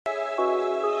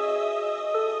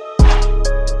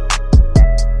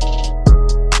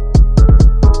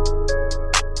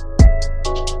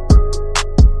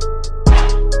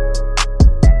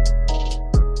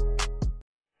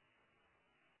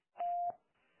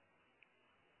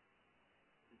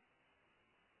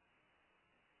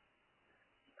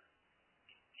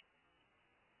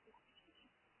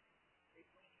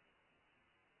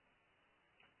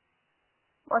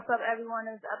What's up, everyone?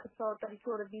 This is episode 32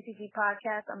 of the BCG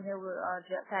podcast. I'm here with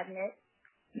Jeff Pagnett.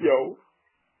 Yo.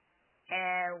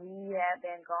 And we have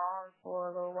been gone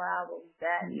for a little while, but we're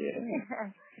back.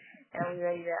 Yeah. And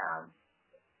we're ready to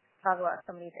talk about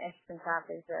some of these interesting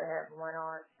topics that have went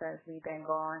on since we've been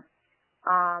gone.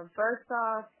 First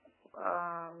off,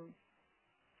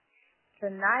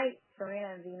 tonight,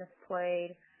 Serena and Venus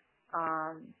played.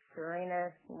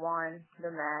 Serena won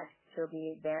the match. She'll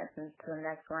be advancing to the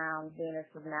next round. Venus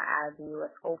is now out of the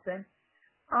U.S. Open.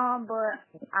 But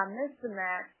I missed the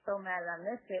match. So mad that I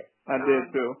missed it. I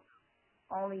did too.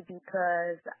 Only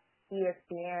because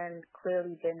ESPN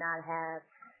clearly did not have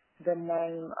the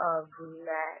name of the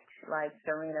match, like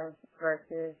Serena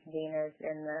versus Venus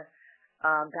in the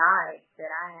guide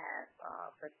that I have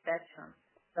for Spectrum.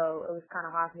 So it was kind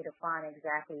of hard for me to find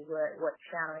exactly what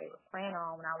channel they were playing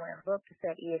on. When I went and looked, it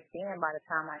said ESPN. By the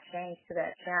time I changed to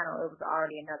that channel, it was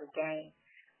already another game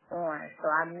on. So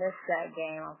I missed that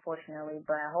game, unfortunately.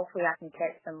 But hopefully I can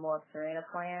catch some more Serena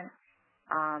playing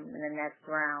in the next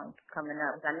round coming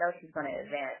up. Because I know she's going to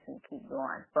advance and keep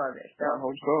going further. So I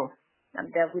hope so.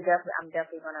 I'm definitely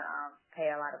going to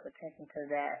pay a lot of attention to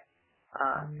that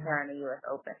her in the U.S.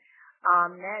 Open.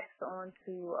 Next, on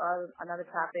to another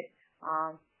topic.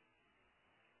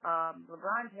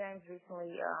 LeBron James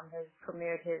recently has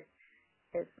premiered his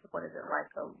what is it, like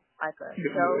a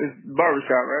show? It's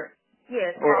barbershop, right? Yeah,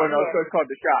 so it's called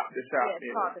The Shop. The Shop. Yeah,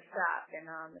 it's called The Shop, and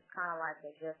it's kind of like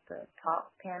just a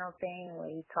talk panel thing where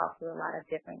he talks to a lot of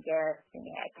different guests, and he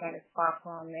had Candace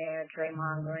Parker on there,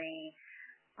 Draymond Green,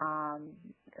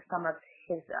 some of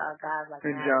his guys like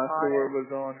and Matt Jon Carter. Stewart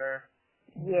was on there.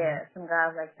 Yeah, some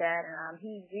guys like that. And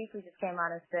he recently just came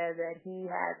out and said that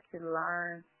he had to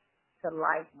learn to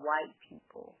like white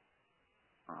people.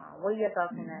 What are your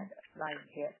thoughts on that, like,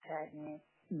 Jeff Pagnett?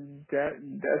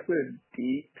 That's a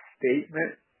deep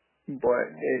statement, but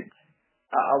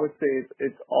I would say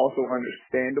it's also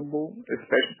understandable,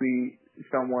 especially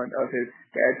someone of his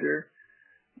stature,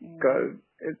 because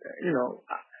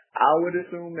I would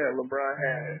assume that LeBron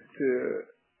had to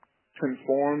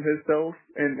conform himself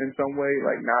in some way,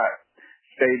 like not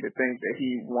say the things that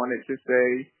he wanted to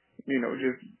say,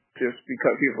 just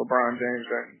because he's LeBron James,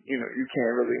 and you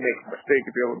can't really make a mistake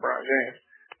if you're LeBron James.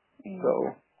 So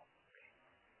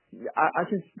I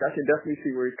can definitely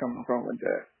see where he's coming from with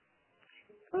that.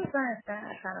 I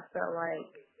kind of felt like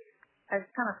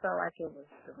it was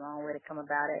the wrong way to come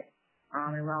about it.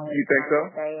 The wrong way you to think so?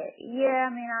 say it. Yeah,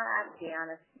 I mean, I'll be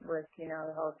honest with, the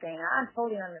whole thing. I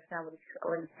totally understand what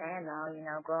he's saying, though.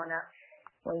 Growing up,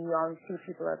 when you only see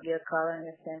people of your color and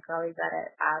your skin color, you got to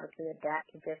obviously adapt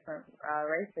to different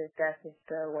races. That's just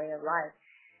the way of life.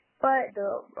 But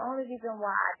the only reason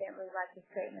why I didn't really like the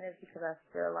statement is because I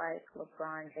feel like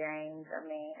LeBron James, I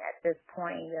mean, at this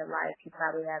point in your life, you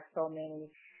probably have so many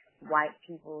white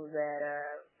people that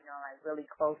are, like really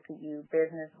close to you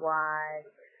business-wise,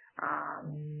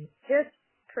 just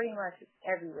pretty much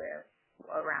everywhere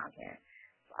around him.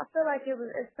 I feel like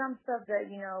it's some stuff that,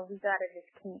 we got to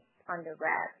just keep under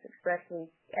wraps, especially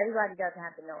everybody doesn't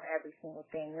have to know every single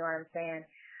thing, you know what I'm saying?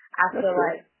 I feel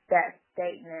like that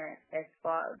statement as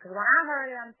far, because when I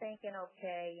heard it, I'm thinking,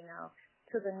 okay,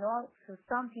 to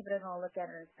some people they're going to look at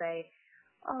it and say,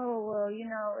 oh, well,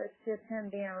 it's just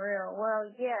him being real. Well,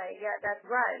 yeah, that's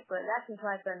right, but that's just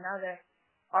like another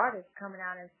artist coming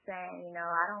out and saying,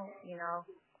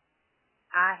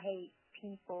 I hate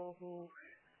people who,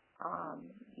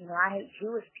 I hate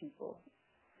Jewish people.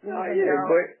 But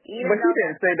he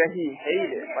didn't say that he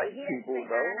hated white people,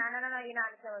 though. No, you're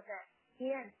not understanding what I'm saying. He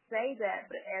didn't say that,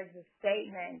 but as the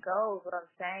statement goes, what I'm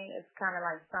saying is kind of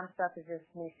like some stuff just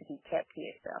needs to be kept to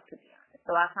yourself, to be honest.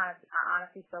 So I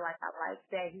honestly feel like I like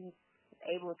that he's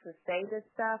able to say this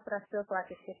stuff, but I still feel like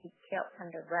it should be kept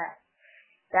under wraps.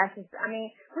 That's just,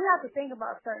 we have to think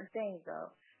about certain things,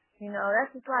 though. That's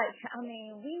just like,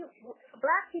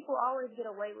 black people always get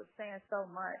away with saying so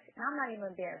much. And I'm not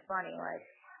even being funny. Like,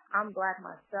 I'm black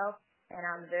myself, and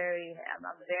I'm very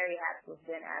happy with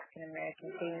being African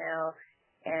American female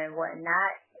and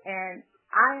whatnot. And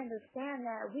I understand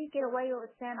that we get away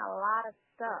with saying a lot of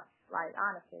stuff. Like,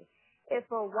 honestly, if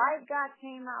a white guy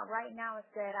came out right now and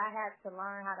said I had to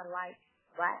learn how to like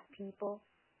black people,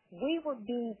 we would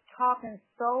be talking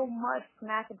so much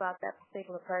smack about that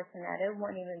particular person that it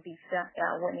wouldn't even be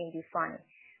funny.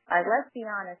 Like, let's be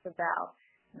honest about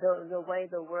the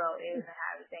way the world is and how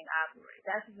everything operates.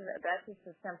 That's just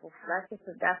a simple. That's just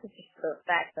the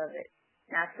fact of it.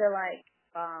 And I feel like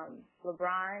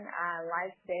LeBron, I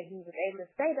like that he was able to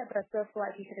say that, but I still feel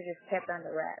like he should have just kept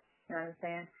under wraps. You know what I'm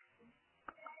saying?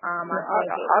 I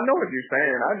know what you're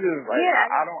saying. I just like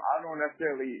I don't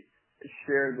necessarily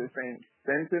share the same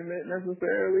sentiment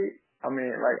necessarily. I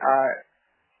mean, like I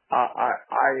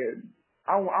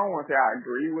don't want to say I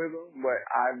agree with him, but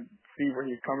I see where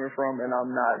he's coming from, and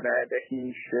I'm not mad that he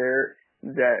shared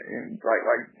that and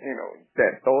like you know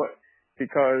that thought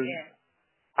because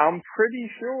I'm pretty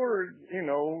sure you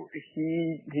know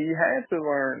he had to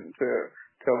learn to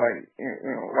like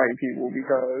you know white people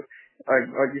because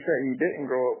like you said he didn't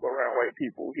grow up around white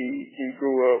people. He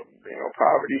grew up you know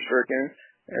poverty stricken.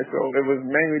 And so it was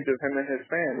mainly just him and his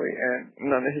family, and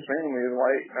none of his family is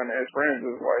white, none of his friends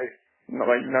is white,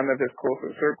 like none of his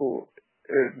closest circle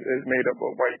is made up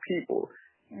of white people.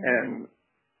 Mm-hmm. And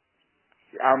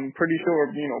I'm pretty sure,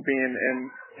 you know, being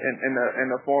in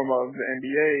the form of the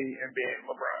NBA and being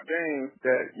LeBron James,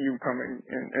 that you come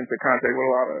into contact with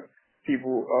a lot of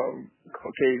people of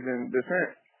Caucasian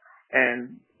descent,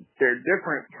 and they're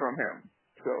different from him.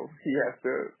 So he has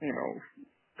to, you know,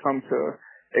 come to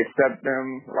accept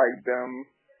them, like them,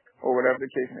 or whatever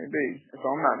the case may be. So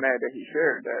I'm not mad that he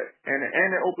shared that, and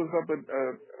it opens up a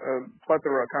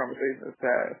plethora of conversations to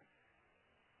have.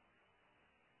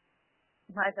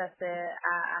 Like I said,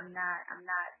 I'm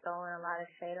not throwing a lot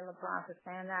of shade at LeBron for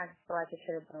saying that. I just feel like it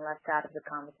should have been left out of the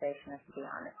conversation. To be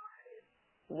honest,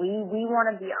 we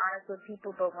want to be honest with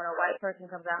people, but when a white person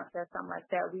comes out and says something like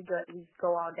that, we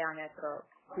go all down their throat.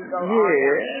 We go all down.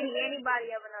 Anybody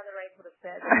of another race would have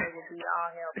said that it would be all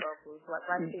hell broke loose. Like,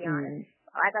 let's be honest.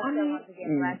 Like I said once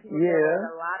again, black people deal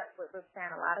with a lot of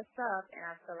stuff, and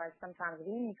I feel like sometimes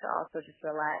we need to also just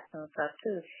relax and stuff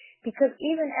too. Because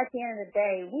even at the end of the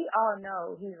day, we all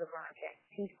know he's LeBron James.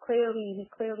 He clearly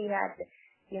had,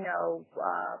 you know,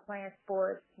 playing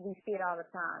sports. We see it all the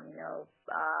time. You know,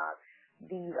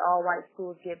 these all white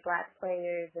schools get black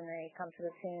players, and they come to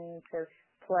the team to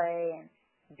play and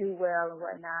do well and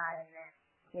whatnot, and then,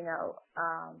 you know,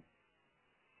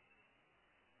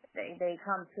 they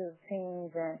come to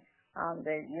teams and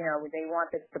they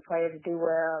want the players to do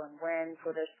well and win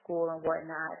for their school and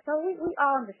whatnot. So we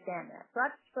all understand that. So I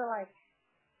feel like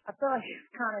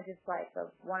it's kind of just like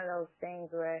one of those things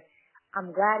where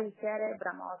I'm glad he said it, but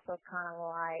I'm also kind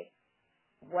of like,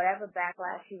 whatever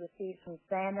backlash he receives from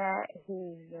saying that,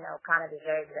 he, you know, kind of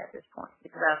deserves it at this point.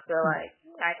 Because I feel like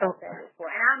I said before,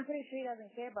 and I'm pretty sure he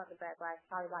doesn't care about the backlash,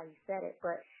 probably why he said it,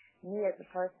 but me as a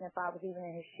person, if I was even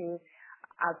in his shoes,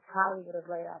 I probably would have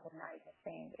laid off of not even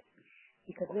saying it.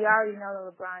 Because we already know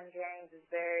that LeBron James is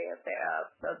he's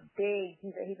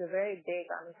a very big,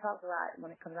 he talks a lot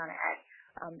when it comes down to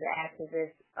the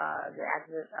activist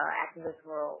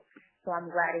world. So I'm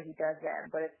glad that he does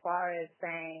that. But as far as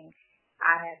saying,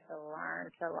 I had to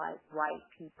learn to like white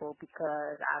people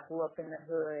because I grew up in the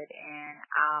hood and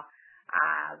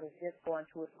I was just going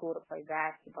to a school to play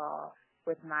basketball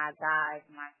with my guys,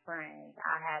 my friends.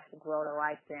 I had to grow to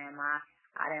like them. I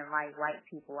didn't like white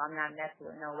people. I'm not messing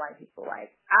with no white people. Like,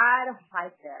 I don't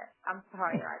like that. I'm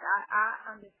sorry. Like,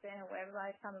 I understand where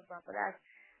everybody's coming from, but that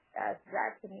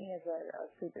to me is a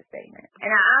stupid statement. And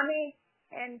I mean,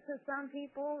 and to some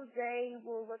people, they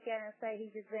will look at it and say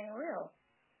he's just being real.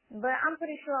 But I'm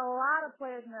pretty sure a lot of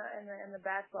players in the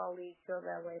basketball league feel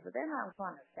that way, but they're not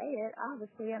going to say it.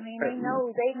 Obviously, I mean they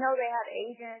know they have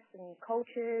agents and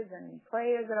coaches and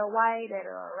players that are white that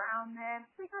are around them.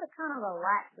 So they got to kind of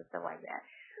relax and stuff like that.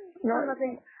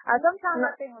 Sometimes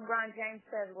I think LeBron James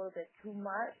says a little bit too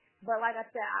much, but like I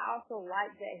said, I also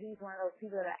like that he's one of those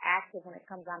people that are active when it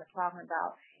comes down to talking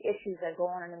about issues that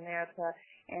go on in America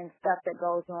and stuff that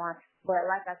goes on. But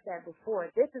like I said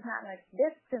before, this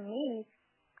to me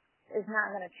is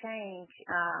not going to change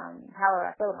how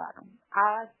I feel about him.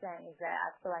 All I'm saying is that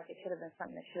I feel like it should have been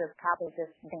something that should have probably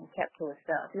just been kept to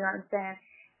itself. You know what I'm saying?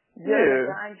 Yeah.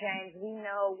 LeBron James, we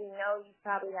know you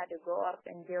probably had to grow up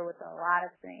and deal with a lot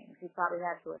of things. You probably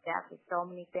had to adapt to so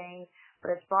many things.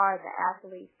 But as far as the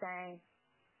athlete thing,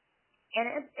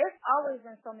 and it's always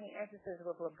been so many instances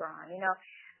with LeBron, you know.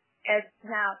 As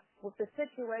now with the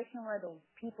situation where the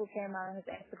people came out on his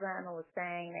Instagram and was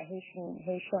saying that he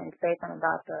shouldn't say something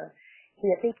about I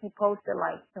think he posted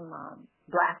like some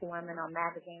black women on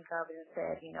magazine covers and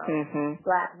said, you know,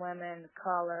 black women of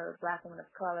color is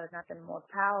nothing more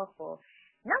powerful.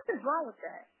 Nothing's wrong with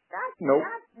that.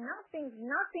 Nothing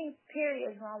period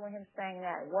is wrong with him saying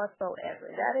that whatsoever.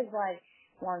 That is like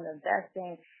one of the best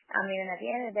things. I mean, at the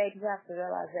end of the day, you have to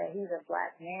realize that he's a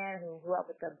black man who grew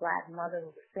up with a black mother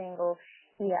who's single.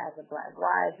 He has a black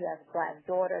wife. He has a black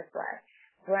daughter, black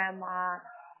grandma,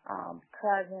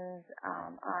 cousins,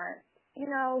 aunt. You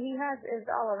know, he has is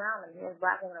all around him. He has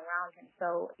black women around him.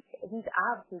 So he's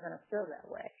obviously going to feel that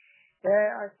way.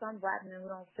 There are some black men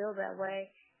who don't feel that way,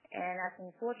 and that's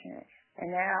unfortunate. And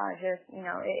there are just, you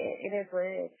know, it is what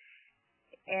it is.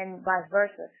 And vice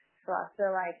versa. So I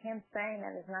feel like him saying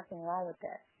that there's nothing wrong with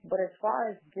that. But as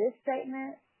far as this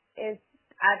statement,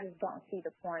 I just don't see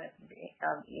the point of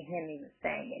him even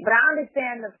saying it. But I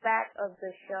understand the fact of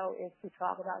the show is to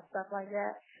talk about stuff like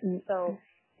that. So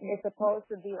it's supposed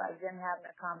to be like them having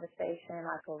a conversation,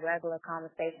 like a regular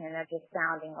conversation, and they're just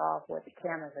sounding off with the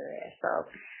cameras are there. So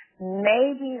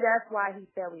maybe that's why he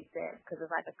said what he said, because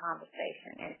it's like a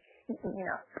conversation. And, you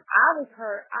know, I'm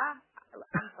sorry.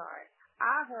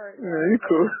 I heard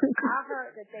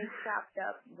that they chopped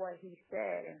up what he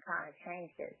said and kind of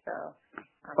changed it. So,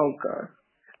 okay.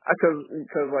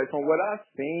 Because like from what I've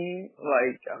seen,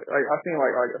 like I've seen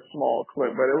like a small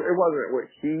clip, but it wasn't what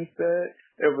he said.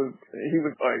 He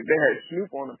was like, they had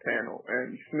Snoop on the panel,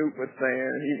 and Snoop was saying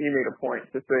he made a point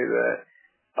to say that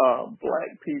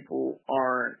black people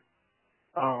aren't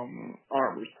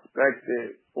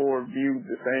respected or viewed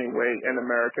the same way in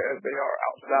America as they are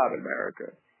outside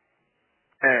America.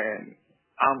 And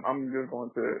I'm just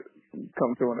going to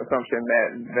come to an assumption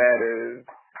that is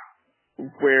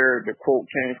where the quote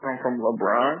came from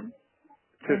LeBron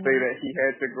to say that he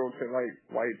had to go to like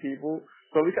white people.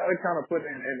 So we gotta kind of put it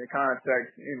in the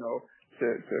context, you know,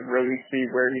 to really see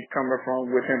where he's coming from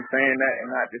with him saying that, and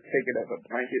not just take it as a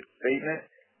blanket statement.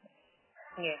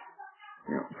 Yeah.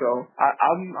 You know, so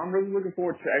I'm really looking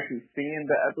forward to actually seeing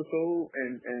the episode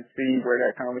and see where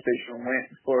that conversation went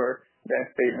for that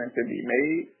statement to be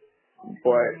made.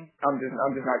 But I'm just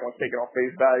not gonna take it on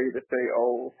face value to say,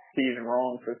 oh, he's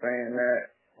wrong for saying that,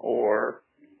 or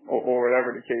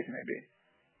whatever the case may be.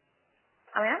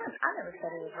 I mean, I never said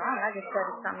it was wrong. I just said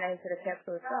it's something that he should have kept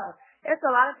to himself. There's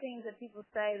a lot of things that people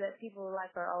say that people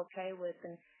like are okay with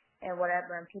and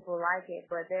whatever, and people like it,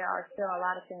 but there are still a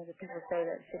lot of things that people say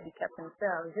that should be kept to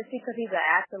themselves. Just because he's an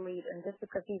athlete and just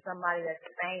because he's somebody that's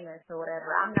famous or whatever,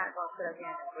 I'm not going to sit up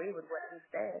here and agree with what he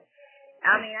said.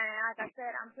 I mean, like I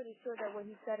said, I'm pretty sure that what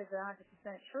he said is 100%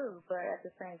 true, but at the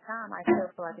same time, I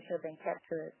still feel like it should have been kept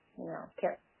to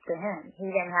him. He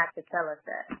didn't have to tell us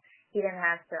that. He didn't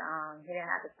have to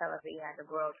tell us that he had to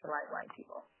grow to like white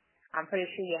people. I'm pretty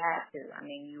sure you had to. I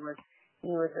mean, he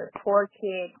was a poor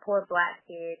black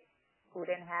kid who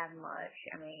didn't have much.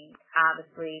 I mean,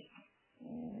 obviously,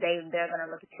 they're gonna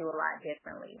look at you a lot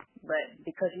differently. But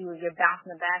because you're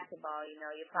bouncing the basketball, you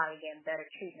know, you're probably getting better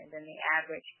treatment than the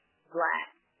average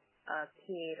black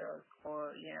kid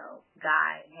or you know,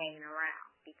 guy hanging around,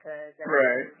 because at the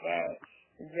end of the day,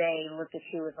 they look at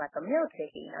you as like a meal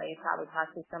ticket. You know, you're probably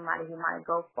possibly somebody who might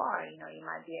go far. You know, you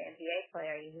might be an NBA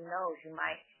player. Who knows? You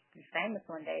might be famous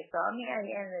one day. So I mean, at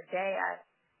the end of the day,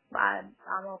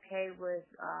 I'm okay with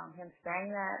him saying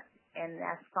that, and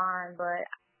that's fine. But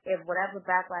if whatever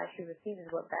backlash he receives is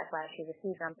what backlash he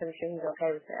receives, I'm pretty sure he's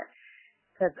okay with that.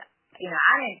 Because, you know,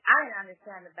 I didn't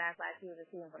understand the backlash he was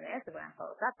receiving from the Instagram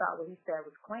post. I thought what he said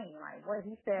was clean. Like, what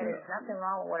he said is nothing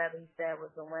wrong with whatever he said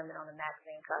with the women on the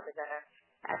magazine covers that are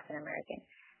African American.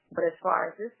 But as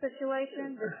far as this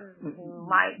situation, this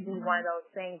might be one of those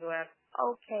things where,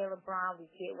 okay, LeBron, we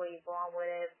get where you're going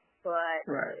with it, but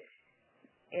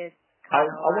it's kind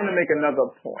of I want to make another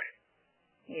point.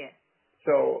 Yeah.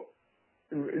 So,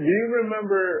 do you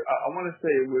remember, I want to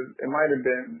say it might have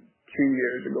been 2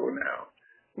 years ago now,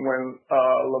 when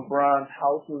LeBron's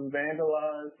house was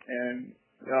vandalized and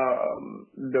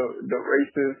the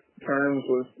racist terms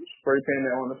was spray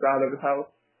painted on the side of his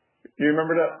house? Do you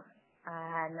remember that? I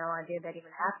had no idea that even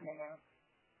happened to him.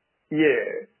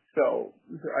 Yeah. So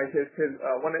like his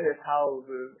one of his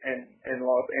houses in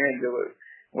Los Angeles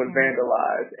was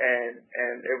vandalized, and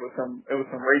it was some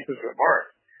racist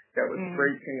remarks that was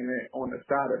spray painted on the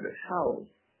side of his house.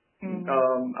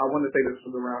 I want to say this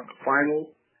was around the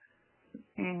finals.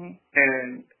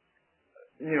 And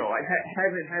you know, like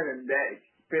having that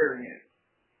experience,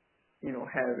 you know,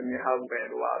 having your house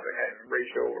vandalized and having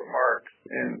racial remarks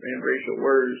and racial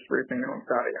words spray painted on the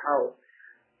side of your house,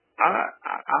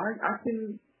 I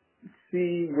can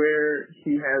see where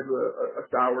he has a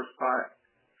sour spot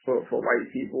for white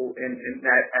people in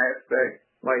that aspect.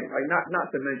 Like not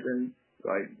to mention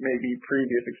like maybe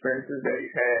previous experiences that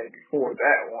he's had before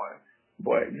that one,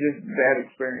 but just that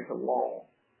experience alone,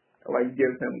 like,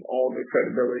 gives him all the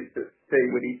credibility to say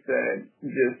what he said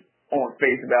just on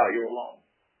face value alone.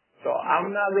 So I'm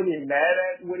not really mad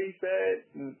at what he said,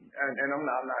 and I'm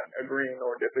not agreeing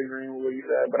or disagreeing with what he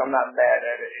said, but I'm not mad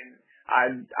at it. And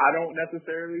I don't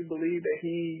necessarily believe that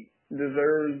he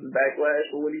deserves backlash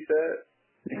for what he said,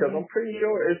 because I'm pretty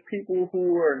sure it's people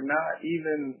who are not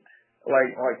even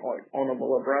like on a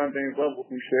LeBron James level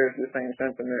who shares the same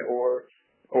sentiment or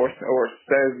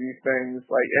says these things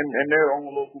like in their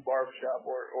own local barbershop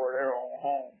or their own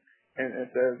home. And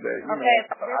says that, you know,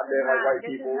 I did like white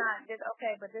people.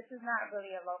 But this is not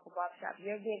really a local barbershop.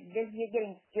 You're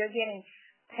getting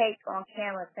taped on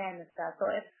camera saying this stuff. So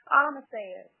all I'm gonna say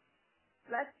is,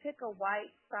 let's pick a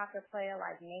white soccer player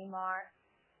like Neymar,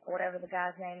 or whatever the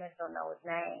guy's name is. Don't know his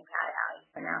name, how you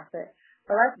pronounce it.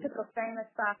 But let's pick a famous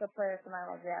soccer player,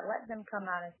 somebody like that. Let them come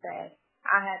out and say,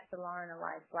 I had to learn to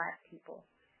like black people.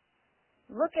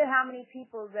 Look at how many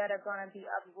people that are going to be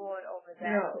uproared over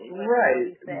that. No,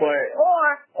 right, but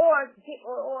or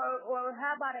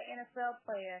how about an NFL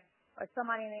player or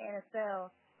somebody in the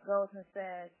NFL goes and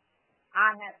says,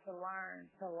 I had to learn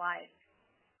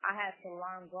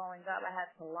growing up, I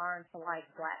had to learn to like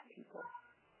black people.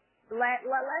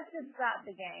 Let's just stop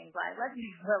the game. Like, let's be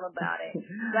real about it.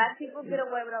 Black people get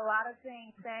away with a lot of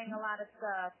things, saying a lot of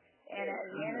stuff. And at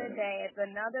the end of the day, if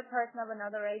another person of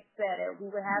another race said it, we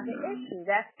would have an issue.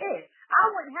 That's it. I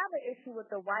wouldn't have an issue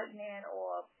with the white man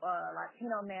or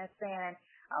Latino man saying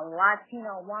a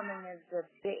Latino woman is the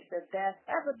best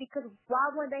ever, because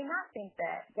why would they not think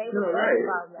that? They would think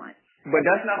about one. But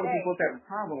that's not what people have a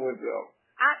problem with, though.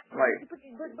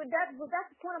 But that's the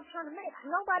point I'm trying to make.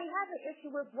 Nobody has an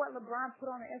issue with what LeBron put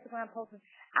on the Instagram post.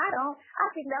 I don't. I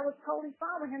think that was totally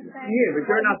fine with him saying. Yeah, but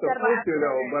you're not supposed to,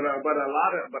 though. But a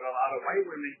lot of white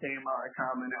women came out and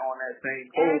commented on that same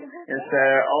post and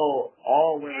said, "Oh,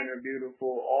 all women are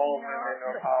beautiful. All women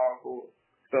are powerful."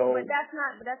 So. But that's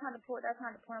not the point. That's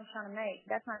not the point I'm trying to make.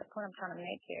 That's not the point I'm trying to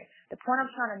make here. The point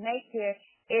I'm trying to make here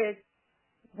is,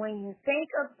 when you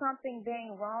think of something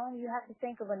being wrong, you have to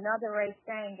think of another race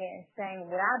saying it and saying,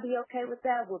 would I be okay with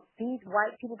that? Would these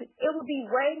white people be? It would be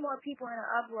way more people in an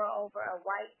uproar over a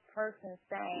white person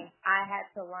saying, I had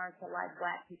to learn to like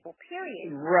black people,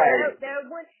 period. Right. There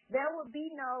would be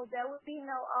no,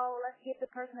 oh, let's give the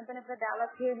person the benefit of the doubt.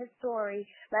 Let's hear his story.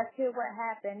 Let's hear what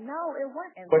happened. No, it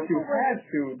wouldn't. But you have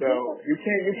to, though. You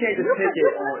can't just take it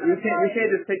on. You can't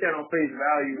just take that on face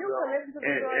value, though,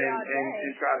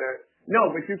 and try to.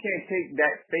 No, but you can't take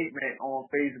that statement on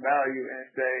face value and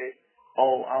say,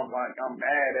 "Oh, I'm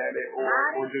mad at it,"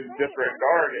 or just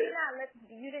disregard it. I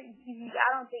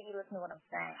don't think you listen to what I'm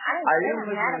saying. I am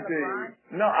listening to you.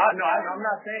 No, I'm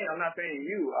not saying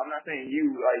you. I'm not saying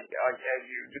you like as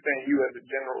you. Just saying you as a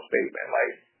general statement.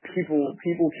 Like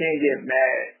people can't get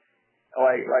mad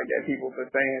like that people for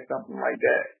saying something like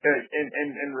that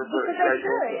in reverse. Because they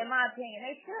should, in my opinion,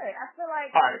 they should. I feel like.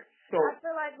 All right. So, I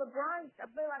feel like LeBron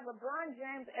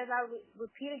James, as I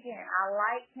repeat again, I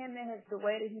like him and the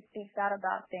way that he speaks out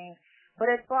about things. But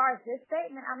as far as this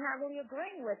statement, I'm not really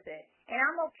agreeing with it. And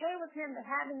I'm okay with him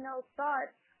having those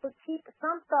thoughts, but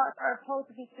some thoughts are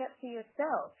supposed to be kept to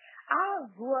yourself. I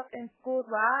grew up in schools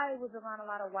where I was around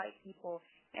a lot of white people,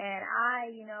 and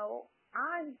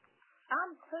I'm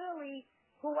clearly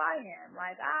who I am.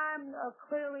 Like, I'm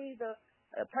clearly the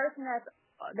person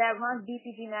that runs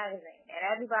BCG magazine,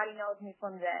 and everybody knows me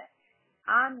from that.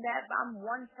 I'm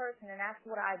one person, and that's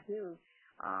what I do.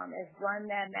 Is run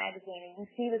that magazine, and you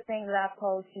see the things that I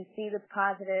post, you see the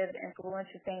positive,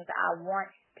 influential things that I want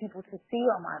people to see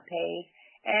on my page,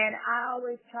 and I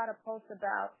always try to post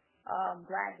about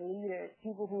black leaders,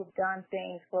 people who've done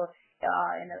things for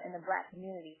in the black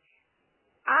community.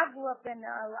 I was in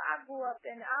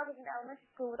elementary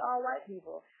school with all white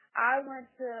people. I went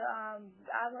to a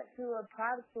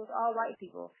private school with all white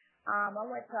people. I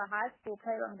went to a high school,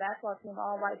 played on the basketball team,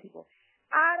 all white people.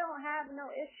 I don't have no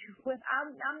issue with.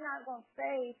 I'm not gonna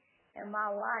say in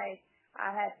my life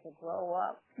I had to grow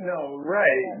up. No,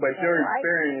 right, but your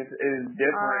experience is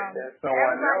different than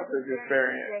someone else's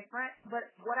experience. Different, but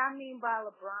what I mean by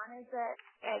LeBron is that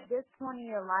at this point in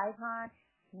your life, hon,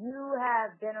 you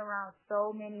have been around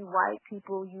so many white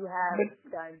people. You have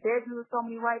done business with so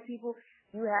many white people.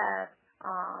 You have,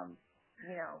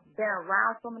 been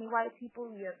around so many white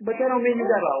people. But that don't mean you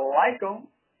gotta like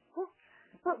them.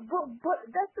 But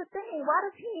that's the thing. Why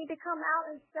does he need to come out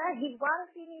and say? Why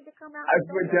does he need to come out?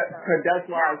 Because that's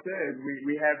why I said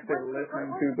we have to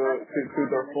listen to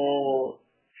the full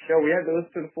show. We have to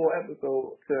listen to the full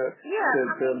episode to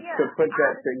put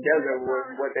that together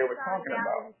with what they were talking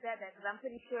about. He said that, because I'm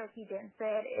pretty sure if he didn't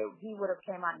say it, he would have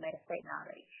came out and made a statement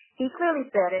already. He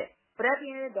clearly said it. But at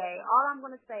the end of the day, all I'm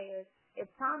going to say is if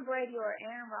Tom Brady or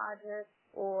Aaron Rodgers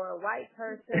or a white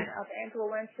person of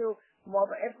influential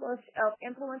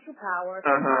power,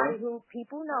 somebody who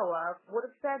people know of, would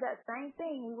have said that same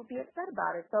thing, we would be upset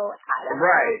about it. So that's what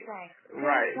I was saying.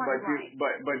 Right.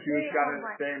 But you gotta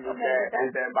understand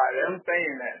is that by them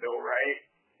saying that though, right?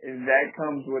 And that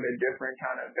comes with a different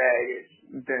kind of baggage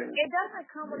than it doesn't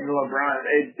come with LeBron.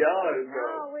 It does,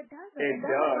 though. No, it doesn't. It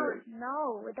does.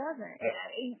 No, it doesn't.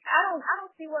 I don't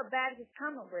see what baggage is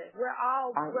coming with. We're all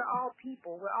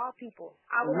people. We're all people.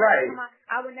 I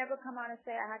would never come out and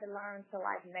say I had to learn to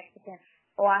like Mexican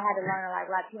or I had to learn to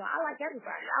like Latino. I like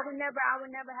everybody. I would never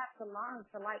have to learn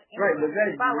to like anybody. Right, but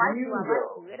that's if I like you, I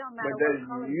like you. It don't matter what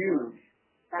color you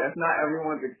are. That's not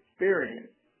everyone's experience.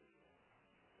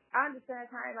 I understand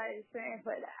it's not everybody's experience,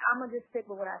 but I'm gonna just stick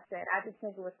with what I said. I just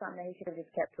think it was something that he should have just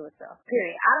kept to himself.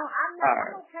 Period.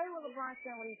 I'm okay with LeBron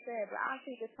saying what he said, but I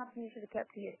think it's something you should have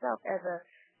kept to yourself as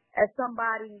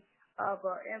somebody of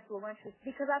influential.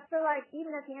 Because I feel like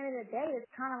even at the end of the day,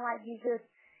 it's kind of like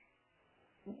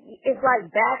it's like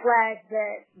backlash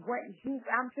that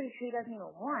I'm pretty sure he doesn't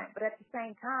even want. But at the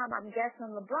same time, I'm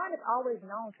guessing LeBron is always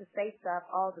known to say stuff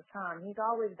all the time. He's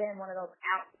always been one of those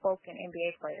outspoken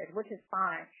NBA players, which is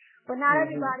fine. But not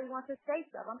everybody wants to say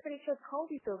stuff. I'm pretty sure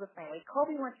Kobe feels the same way.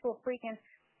 Kobe went to a freaking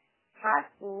high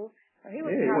school. He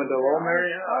went to the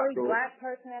only black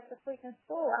person at the freaking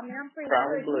school. I mean, I'm pretty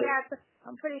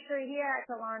sure he had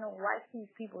to learn to like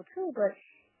these people too, but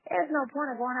there's no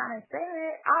point of going out and saying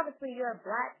it. Obviously, you're a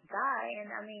black guy, and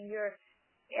I mean, you're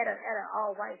at an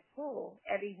all white school.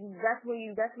 That's where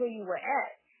you were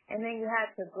at, and then you had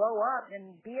to grow up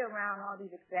and be around all these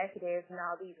executives and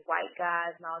all these white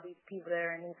guys and all these people that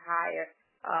are in these higher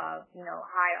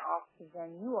offices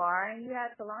than you are, and you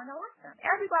had to learn to like them.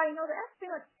 Everybody knows that. That's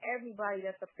pretty much everybody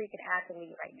that's a freaking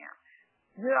athlete right now.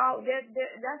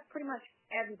 That's pretty much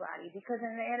everybody, because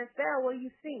in the NFL, what do you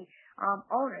see?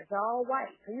 Owners are all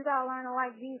white, so you gotta learn to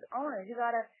like these owners. You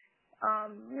gotta,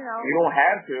 You don't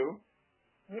have to.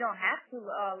 You don't have to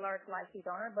learn to like these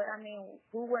owners, but I mean,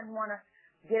 who wouldn't want to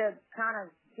get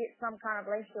some kind of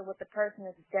relationship with the person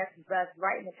that's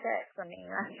writing the checks? I mean,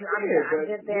 I'm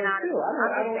just being honest.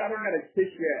 I don't gotta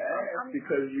kiss your ass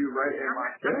because you writing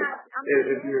my checks.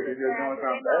 If you're doing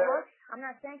something bad. I'm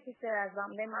not saying kiss their ass.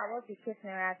 They might well be kissing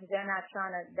their asses. They're not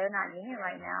kneeling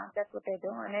right now. That's what they're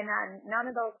doing. None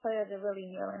of those players are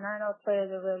really kneeling. None of those players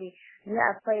are really, you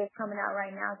have players coming out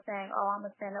right now saying, oh, I'm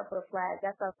going to stand up for the flag.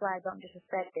 That's our flag. Don't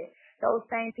disrespect it. Those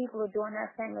same people are doing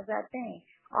that same exact thing.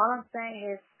 All I'm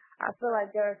saying is, I feel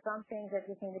like there are some things that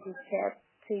just need to be kept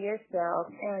to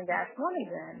yourself, and that's one of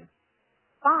them.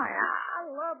 Fine. I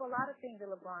love a lot of things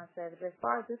that LeBron says, but as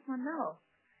far as this one, no.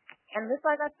 And just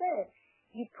like I said,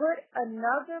 you put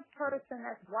another person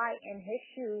that's white in his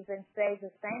shoes and says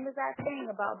the same exact thing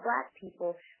about black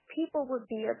people, people would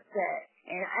be upset.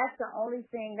 And that's the only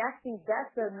thing,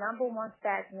 that's the number one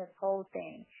fact in this whole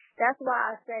thing. That's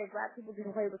why I say black people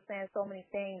get away with saying so many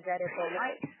things that if a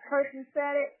white person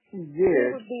said it, he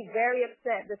would be very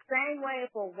upset. The same way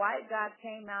if a white guy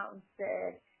came out and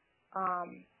said,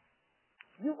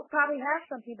 you would probably have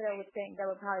some people that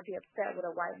would probably be upset with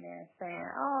a white man saying,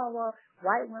 oh, well,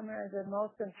 white women are the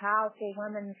most powerful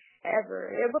women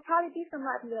ever. It would probably be some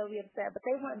white people that would be upset, but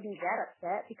they wouldn't be that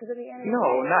upset because at the end of the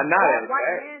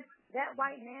day, that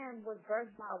white man was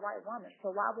birthed by a white woman.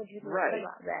 So why would you be upset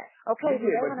about that? Okay,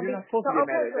 but you're not supposed to get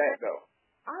mad at that, though.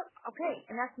 Okay,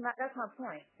 and that's my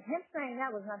point. Him saying that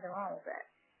was nothing wrong with that.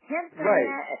 Him saying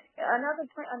that,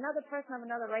 another person of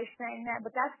another race saying that,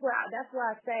 but that's where I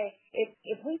say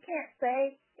if we can't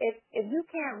say if you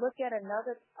can't look at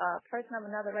another person of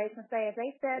another race and say if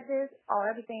they said this,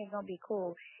 everything's gonna be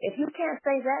cool. If you can't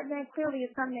say that, then clearly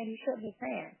it's something that you shouldn't be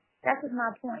saying. That's just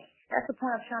my point. That's the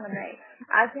point I'm trying to make.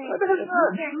 I think that's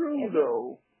not true,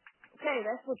 though. Okay,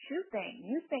 that's what you think.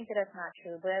 You think that it's not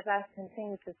true, but as I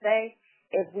continue to say,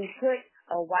 if we put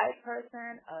a white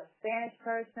person, a Spanish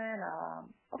person,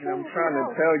 I'm trying to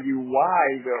tell you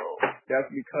why, though. That's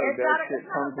because that shit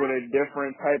comes with a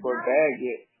different type of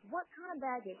baggage. What kind of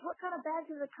baggage? What kind of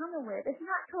baggage is it coming with? It's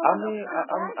not true. Listen,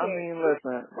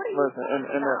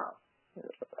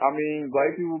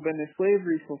 black people have been in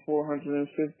slavery for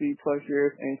 450 plus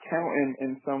years and counting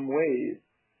in some ways.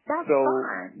 That's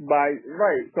fine. By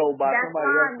somebody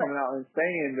else coming out and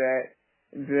saying that,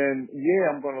 then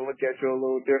I'm going to look at you a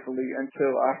little differently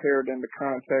until I hear it in the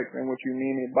context and what you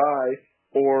mean it by,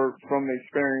 or from the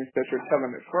experience that you're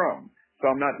telling it from. So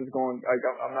I'm not just going I'm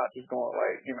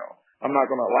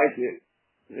not going to like it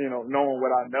knowing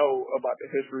what I know about the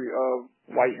history of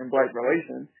white and black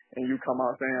relations, and you come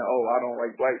out saying, "Oh, I don't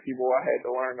like black people. I had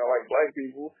to learn to like black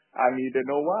people." I need to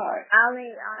know why.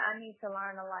 I need to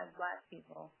learn to like black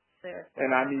people. Seriously. And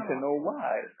I need to know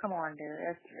why. Come on, dude.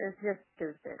 It's just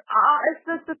stupid. It's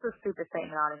just a stupid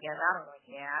statement altogether. I don't really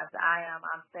care.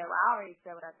 I'm saying. I already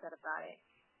said what I said about it.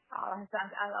 All I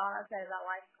said is I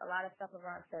like a lot of stuff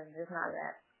around certain, just not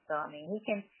that. So I mean, if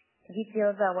he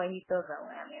feels that way, he feels that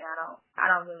way. I mean, I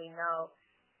don't really know.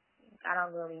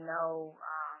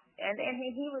 And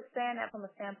he was saying that from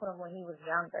a standpoint of when he was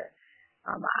younger.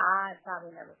 I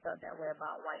probably never felt that way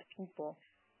about white people.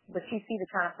 But you see the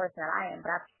kind of person that I am, but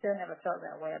I've still never felt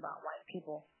that way about white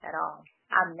people at all.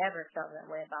 I've never felt that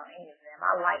way about any of them.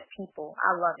 I like people.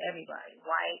 I love everybody.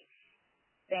 White,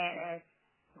 Spanish,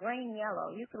 green, yellow.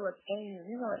 You can look any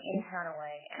kind of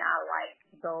way, and I like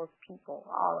those people,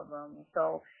 all of them.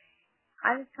 So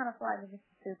I just kind of feel like it's just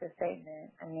a stupid statement.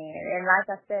 I mean, and like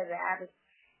I said, the average,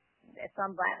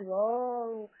 some black people,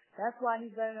 oh, that's why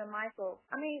he's better than Michael.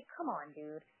 I mean, come on,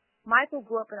 dude. Michael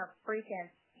grew up in a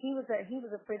freaking, he was a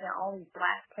freaking only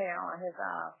black player on his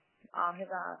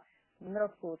middle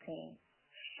school team.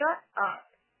 Shut up.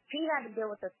 He had to deal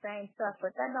with the same stuff,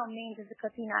 but that don't mean just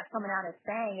because he's not coming out and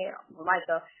saying it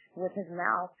with his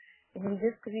mouth, and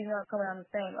just because he's not coming out and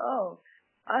saying, oh,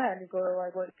 I had to go to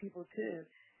like white people too.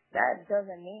 That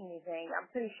doesn't mean anything. I'm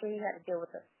pretty sure he had to deal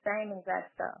with the same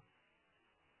exact stuff.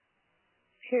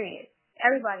 Period.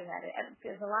 Everybody had it.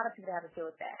 There's a lot of people that have to deal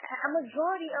with that. A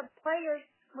majority of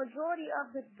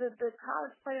the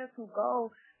college players who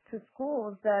go to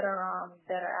schools that are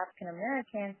African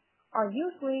American are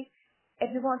usually,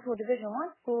 if you're going to a Division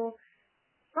I school,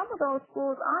 some of those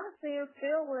schools honestly are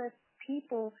filled with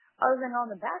people, other than on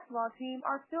the basketball team,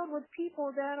 are filled with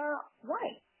people that are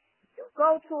white. You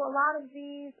go to a lot of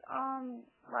these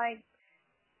like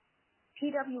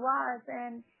PWIs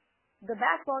and the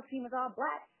basketball team is all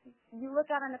black. You look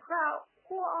out in the crowd,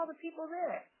 who are all the people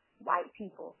there? White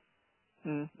people.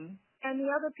 Mm-hmm. And the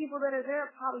other people that are there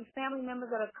are probably family members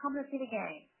that are coming to see the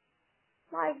game.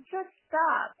 Like, just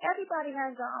stop. Everybody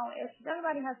has their own issues.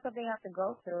 Everybody has stuff they have to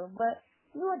go through, but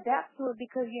you adapt to it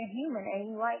because you're human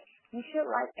and you should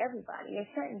like everybody. It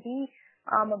shouldn't be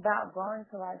about growing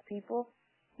to like people.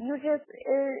 You just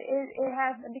it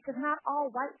has, because not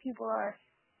all white people are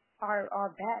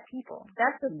bad people.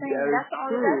 That's the thing.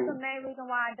 That's the main reason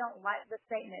why I don't like the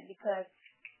statement, because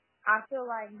I feel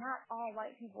like not all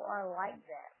white people are like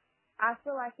that. I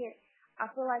feel like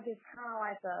it's kind of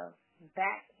like a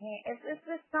backhand. It's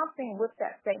just something with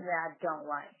that statement that I don't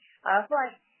like. I feel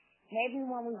like maybe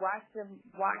when we watch the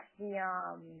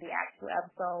actual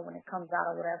episode when it comes out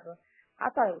or whatever, I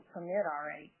thought it was premiered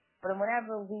already. But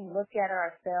whenever we look at it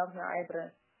ourselves and are able to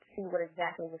see what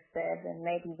exactly was said, then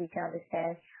maybe we can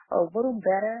understand a little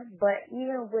better. But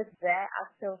even with that, I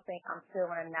still think I'm still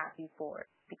going to not be for it,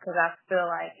 because I feel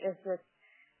like it's just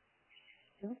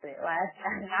stupid. Like,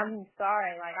 I'm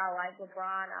sorry. Like, I like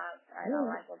LeBron. I don't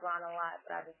like LeBron a lot,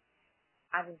 but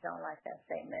I just don't like that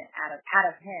statement out of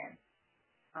him.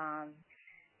 I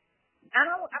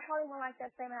probably won't like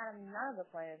that statement out of none of the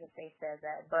players if they said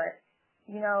that, but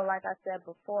like I said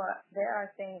before, there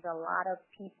are things a lot of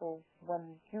people,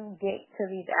 when you get to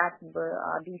these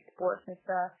sports and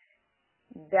stuff,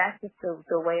 that's just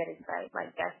the way it is.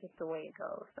 Like that's just the way it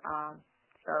goes.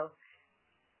 So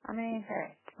I mean,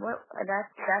 hey,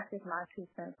 that's just my 2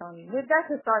 cents on it. That's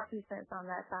just our 2 cents on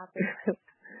that topic.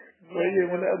 Well, yeah,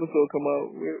 when the episode come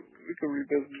out, we can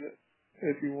revisit it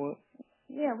if you want.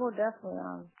 Yeah, we'll definitely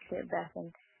get back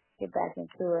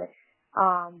into it.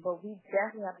 But we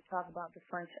definitely have to talk about the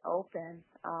French Open,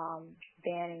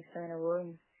 banning Serena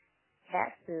Williams'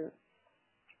 catsuit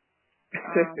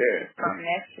from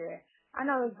next year. I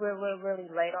know we're really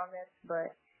late on this,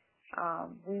 but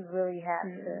we really have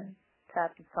to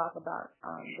talk about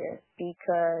this,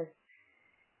 because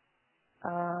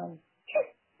I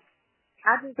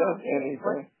just don't get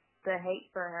what's the hate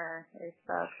for her. It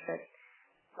sucks that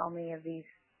so many of these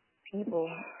people,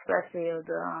 especially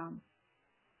the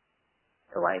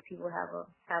white people, have a,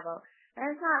 and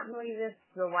it's not really just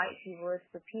the white people, it's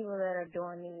the people that are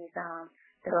doing these,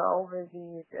 that are over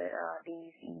these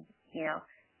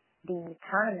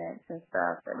tournaments and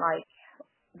stuff. But like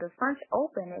the French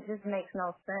Open, it just makes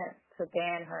no sense to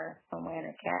ban her from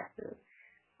wearing a catsuit.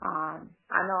 I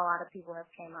know a lot of people have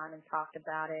came out and talked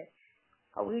about it.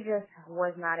 We just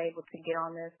was not able to get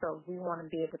on this, so we want to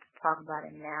be able to talk about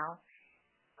it now.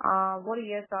 What are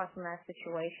your thoughts on that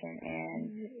situation?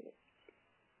 And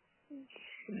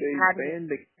they banned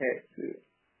the catsuit.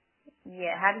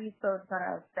 Yeah, how do you feel it's going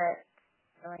to affect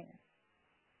Serena?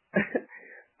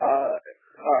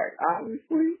 All right,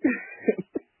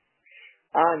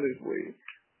 honestly,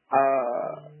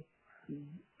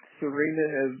 Serena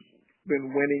has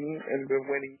been winning and been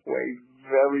winning for a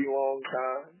very long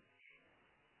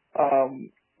time.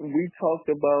 We talked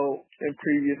about in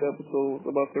previous episodes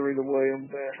about Serena Williams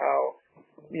and how,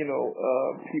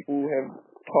 people have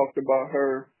talked about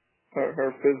her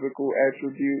physical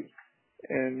attributes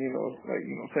and,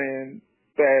 saying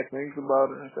bad things about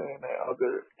her and saying that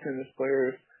other tennis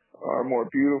players are more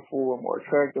beautiful or more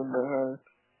attractive than her,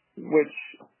 which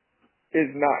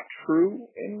is not true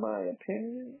in my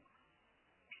opinion.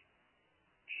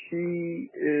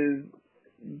 She is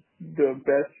the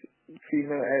best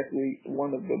female athlete,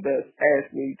 one of the best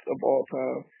athletes of all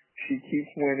time. She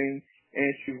keeps winning,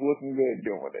 and she's looking good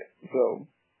doing it. So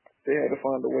they had to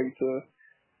find a way to,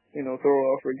 throw her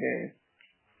off her game.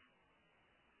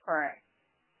 Right.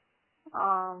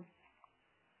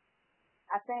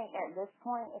 I think at this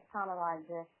point it's kind of like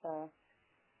just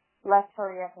let's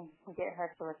hurry up and get her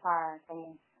to retire. I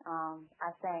think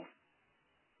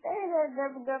they're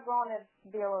going to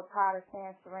be a little tired of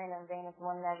seeing Serena and Venus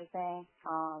winning everything.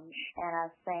 And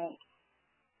I think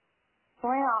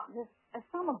Serena, it's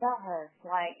something about her.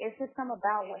 Like, it's just something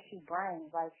about what she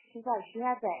brings. Like, she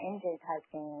has that MJ type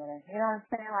thing with her. You know what I'm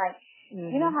saying? Like,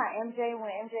 you know how when MJ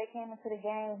came into the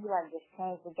game, he just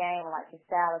changed the game, like his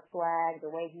style of swag,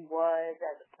 the way he was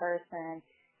as a person.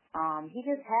 He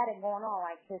just had it going on,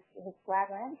 like his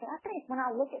swagger and everything. I think when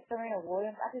I look at Serena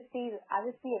Williams, I just see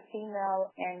a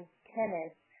female in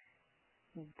tennis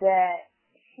that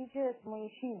when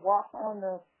she walks on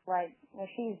when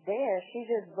she's there, she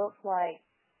just looks like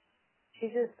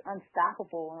she's just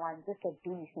unstoppable and just a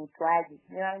beast and swaggy.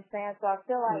 You know what I'm saying? So I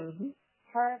feel like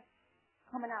her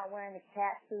coming out wearing the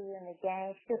cat suit in the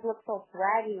game, she just looks so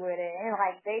swaggy with it. And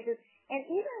and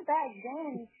even back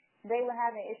then, they were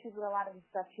having issues with a lot of the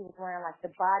stuff she was wearing, like the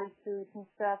bodysuits and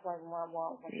stuff, like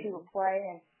when she would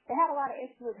play, and they had a lot of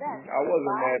issues with that. I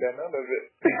wasn't mad at none of it.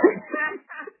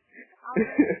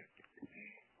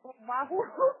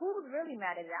 Who was really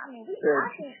mad at it? I mean,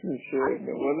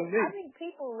 I think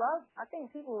people love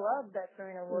that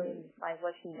Serena Williams, like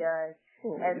what she does,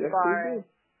 as far as.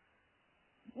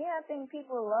 Yeah, I think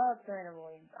people love Serena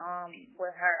Williams,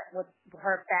 with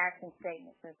her fashion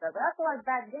statements and stuff. But I feel like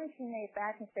back then she made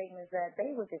fashion statements that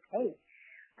they would just hate.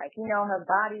 Like, her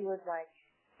body was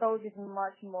so just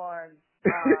much more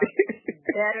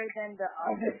better than the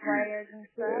other players and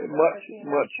stuff.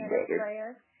 Much better.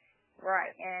 Players.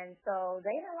 Right, and so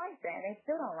they didn't like that, and they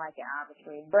still don't like it,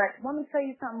 obviously. But let me tell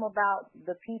you something about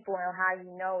the people and how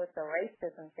you know it's a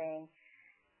racism thing.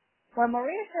 When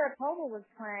Maria Sharapova was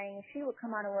playing, she would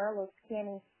come out and wear a little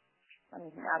skinny, I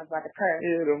was about to curse.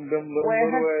 Yeah, them little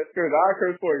ass skirts. I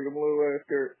curse for you, them little ass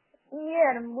skirts.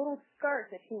 Yeah, them little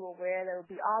skirts that she would wear that would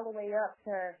be all the way up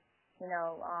to, you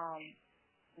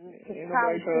could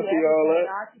probably see all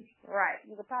that. Right,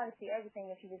 you could probably see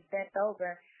everything if she just bent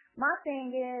over. My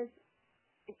thing is,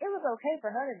 it was okay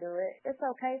for her to do it. It's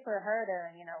okay for her to,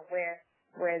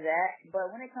 wear that.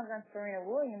 But when it comes down to Serena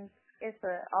Williams, it's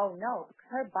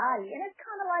her body. And it's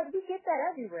kind of like, we get that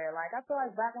everywhere. Like, I feel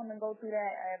like black women go through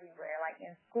that everywhere. Like,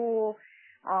 in school,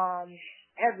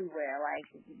 everywhere. Like,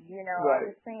 right.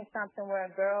 I just seen something where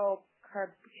a girl,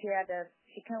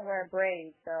 she couldn't wear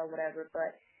braids or whatever.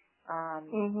 But,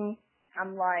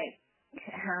 I'm like,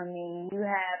 I mean, you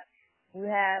have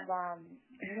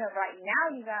right now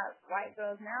you got white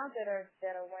girls now that are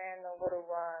wearing the little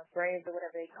braids or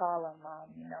whatever they call them,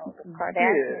 the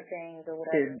Kardashian things or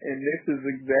whatever. And this is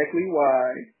exactly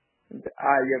why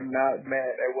I am not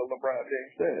mad at what LeBron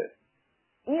James said.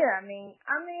 Yeah, I mean,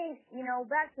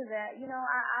 back to that,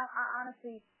 I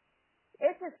honestly,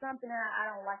 it's just something that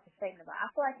I don't like the statement about. I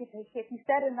feel like if you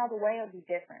said it another way, it would be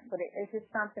different. But it's just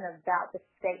something about the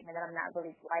statement that I'm not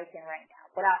really liking right now.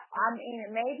 But I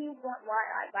mean, maybe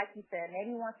like you said,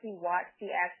 maybe once we watch the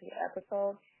actual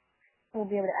episode, we'll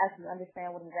be able to actually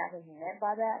understand what exactly he meant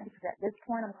by that. Because at this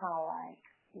point, I'm kind of like,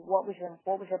 what was your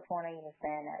point of even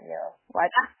saying that, yo?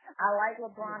 Like, I like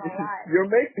LeBron a lot. You're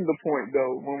making the point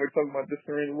though when we're talking about the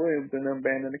Serena Williams and them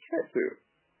banning the cat suit.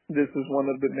 This is one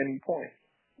of the many points.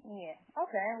 Yeah.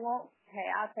 Okay. Well, hey,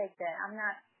 I'll take that. I'm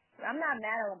not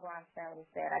mad at LeBron saying what he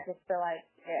said. I just feel like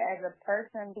as a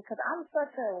person, because I'm such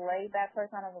a laid back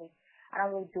person, I don't really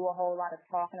do a whole lot of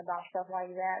talking about stuff like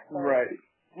that. So right.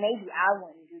 Maybe I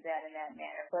wouldn't do that in that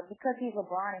manner. But because he's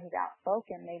LeBron and he's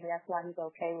outspoken, maybe that's why he's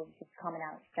okay with just coming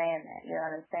out and saying that. You know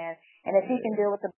what I'm saying? And if he can deal with the